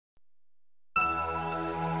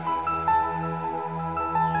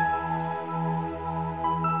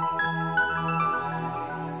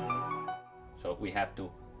we have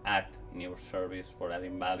to add new service for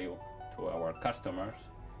adding value to our customers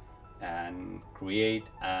and create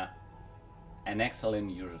an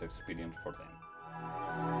excellent user experience for them.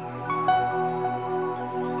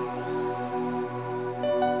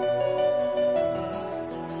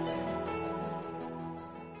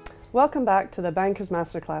 Welcome back to the Bankers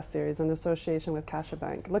Masterclass series in association with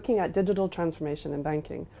CaixaBank, looking at digital transformation in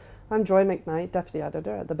banking. I'm Joy McKnight, Deputy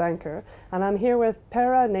Editor at The Banker, and I'm here with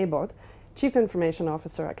Pere Nebot, Chief Information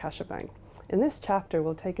Officer at CaixaBank. In this chapter,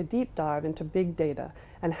 we'll take a deep dive into big data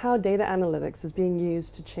and how data analytics is being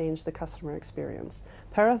used to change the customer experience.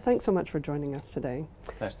 Pere, thanks so much for joining us today.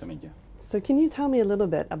 Nice to meet you. So can you tell me a little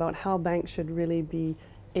bit about how banks should really be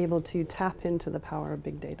able to tap into the power of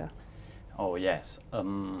big data? Oh yes.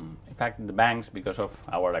 In fact, the banks, because of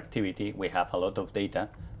our activity, we have a lot of data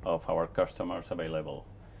of our customers available.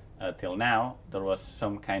 Till now, there was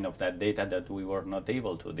some kind of that data that we were not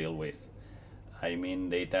able to deal with. I mean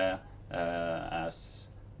data as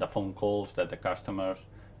the phone calls that the customers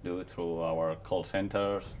do through our call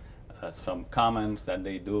centers, some comments that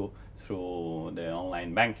they do through the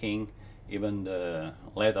online banking, even the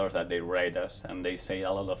letters that they write us, and they say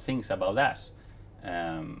a lot of things about us.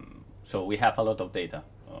 So we have a lot of data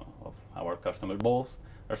of our customers, both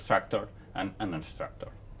structured and unstructured.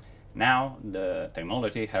 Now the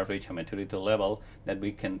technology has reached a maturity level that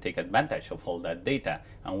we can take advantage of all that data,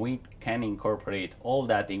 and we can incorporate all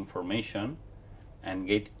that information and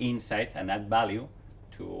get insight and add value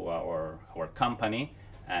to our company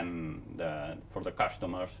and for the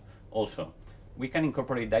customers also. We can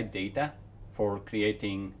incorporate that data for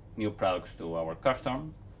creating new products to our customer,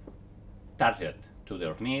 target to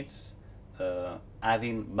their needs,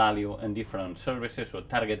 adding value in different services, so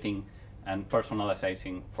targeting and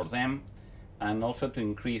personalizing for them, and also to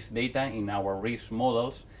increase data in our risk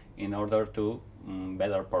models in order to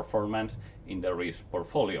better performance in the risk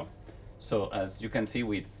portfolio. So as you can see,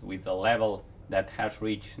 with the level that has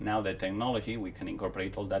reached now the technology, we can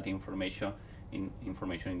incorporate all that information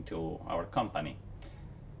into our company.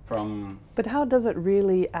 But how does it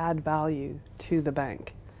really add value to the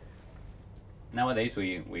bank? Nowadays,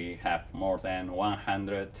 we have more than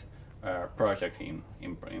 100 projects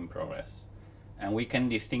in progress. And we can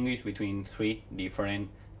distinguish between 3 different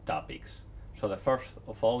topics. So the first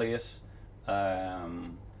of all is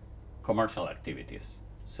commercial activities.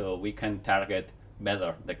 So we can target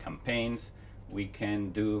better the campaigns, we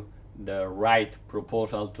can do the right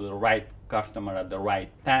proposal to the right customer at the right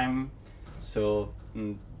time. So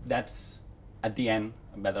that's, at the end,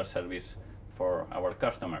 a better service for our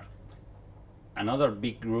customers. Another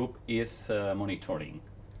big group is monitoring,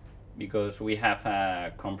 because we have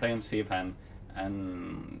a comprehensive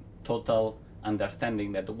and total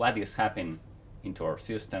understanding that what is happening into our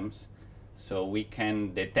systems, so we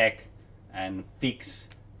can detect and fix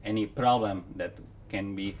any problem that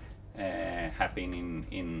can be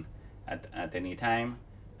happening at any time.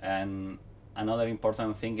 And another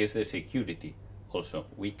important thing is the security. Also,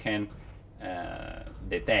 we can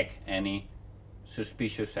detect any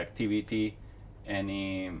suspicious activity,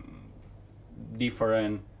 any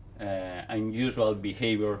different unusual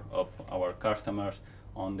behavior of our customers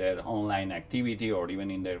on their online activity or even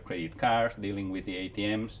in their credit cards, dealing with the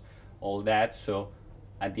ATMs, all that. So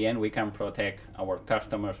at the end, we can protect our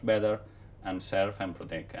customers better and serve and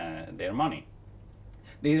protect their money.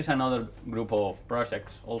 This is another group of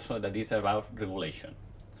projects also that is about regulation.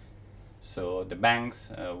 So the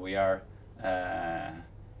banks, we are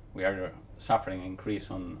suffering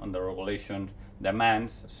increase on the regulation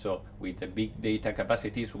demands. So with the big data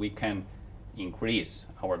capacities, we can increase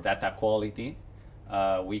our data quality.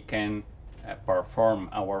 We can perform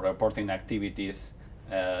our reporting activities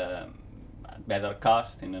at better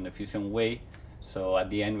cost in an efficient way. So at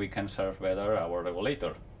the end, we can serve better our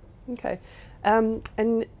regulator. Okay,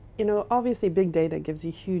 and you know, obviously big data gives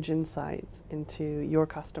you huge insights into your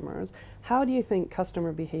customers. How do you think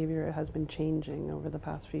customer behavior has been changing over the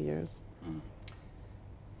past few years?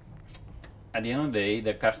 At the end of the day,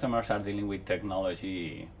 the customers are dealing with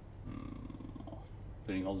technology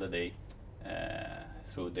during all the day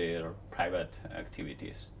through their private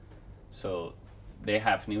activities. So they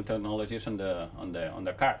have new technologies on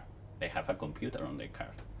the card. They have a computer on their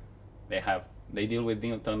card. They deal with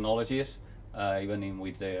new technologies even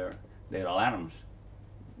with their alarms.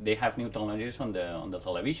 They have new technologies on the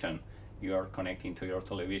television. You are connecting to your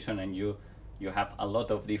television and you have a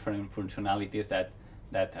lot of different functionalities that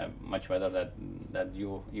much better that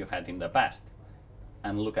you had in the past.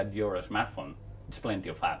 And look at your smartphone. It's plenty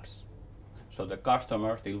of apps. So the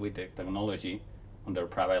customers deal with the technology on their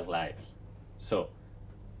private lives. So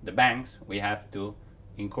the banks, we have to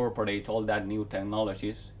incorporate all that new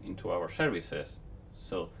technologies into our services.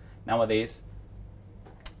 So nowadays,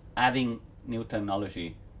 adding new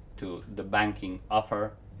technology to the banking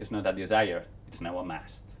offer is not a desire, it's now a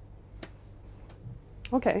must.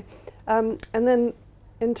 Okay, and then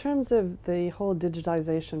in terms of the whole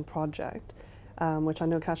digitization project, which I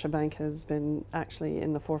know CaixaBank has been actually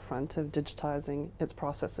in the forefront of digitizing its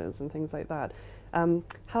processes and things like that,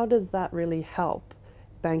 how does that really help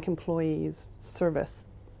bank employees service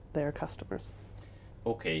their customers?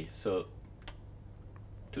 Okay, so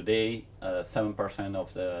today 7%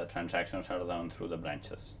 of the transactions are done through the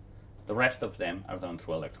branches. The rest of them are done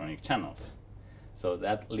through electronic channels. So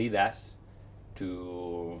that leads us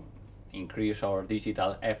to increase our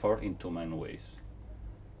digital effort in two main ways.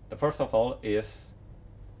 The first of all is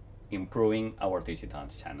improving our digital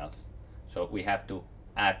channels. So we have to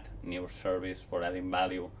add new service for adding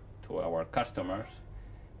value to our customers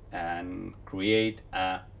and create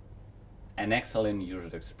an excellent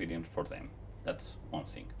user experience for them. That's one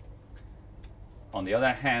thing. On the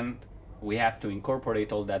other hand, we have to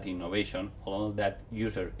incorporate all that innovation, all that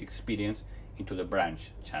user experience into the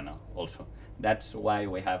branch channel also. That's why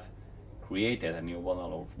we have created a new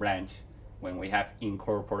model of branch, when we have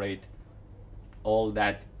incorporated all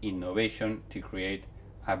that innovation to create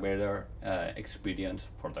a better experience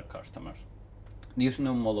for the customers. This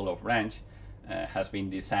new model of branch has been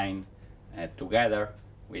designed together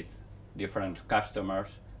with different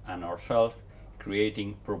customers and ourselves,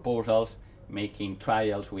 creating proposals, making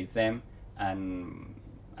trials with them, and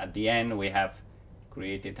at the end we have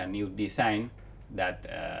created a new design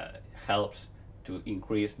that helps to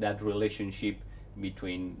increase that relationship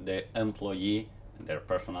between the employee, their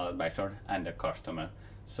personal advisor, and the customer.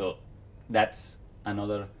 So that's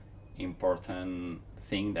another important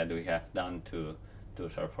thing that we have done to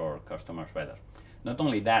serve our customers better. Not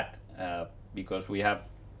only that, because we have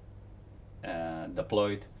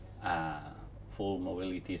deployed a full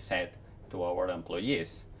mobility set to our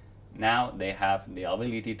employees, now they have the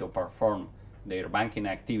ability to perform their banking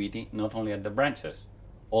activity not only at the branches,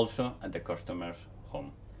 also at the customer's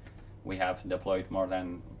home. We have deployed more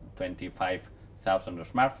than 25,000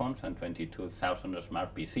 smartphones and 22,000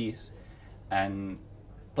 smart PCs, and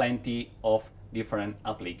plenty of different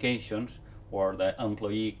applications where the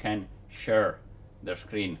employee can share the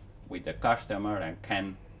screen with the customer and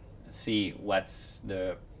can see what's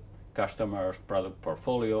the customer's product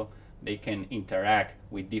portfolio. They can interact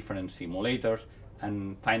with different simulators,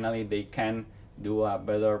 and finally they can do a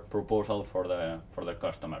better proposal for the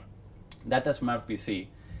customer. That smart PC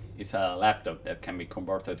is a laptop that can be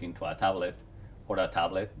converted into a tablet, or a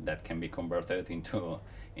tablet that can be converted into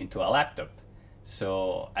a laptop.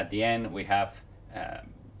 So at the end we have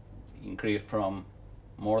increased from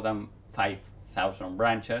more than 5,000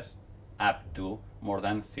 branches up to more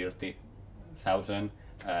than 30,000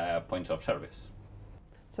 points of service.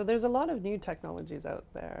 So there's a lot of new technologies out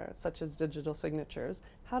there, such as digital signatures.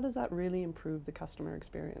 How does that really improve the customer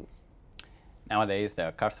experience? Nowadays,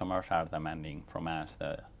 the customers are demanding from us,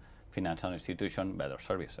 the financial institution, better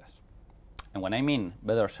services. And when I mean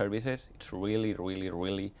better services, it's really, really,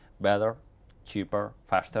 really better, cheaper,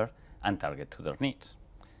 faster, and target to their needs.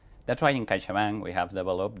 That's why in CaixaBank we have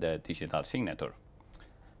developed the digital signature.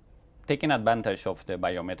 Taking advantage of the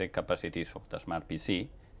biometric capacities of the smart PC,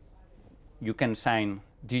 you can sign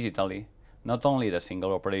digitally not only the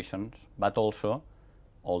single operations, but also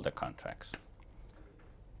all the contracts.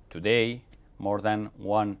 Today, more than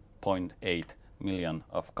 1.8 million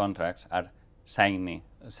of contracts are signed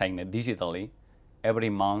digitally every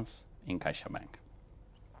month in CaixaBank.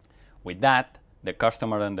 With that, the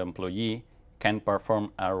customer and the employee can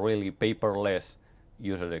perform a really paperless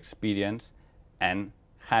user experience and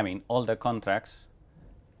having all the contracts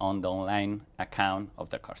on the online account of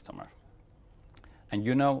the customer. And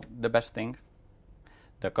you know the best thing?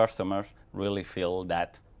 The customers really feel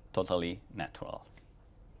that totally natural.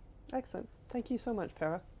 Excellent. Thank you so much,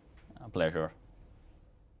 Pere. A pleasure.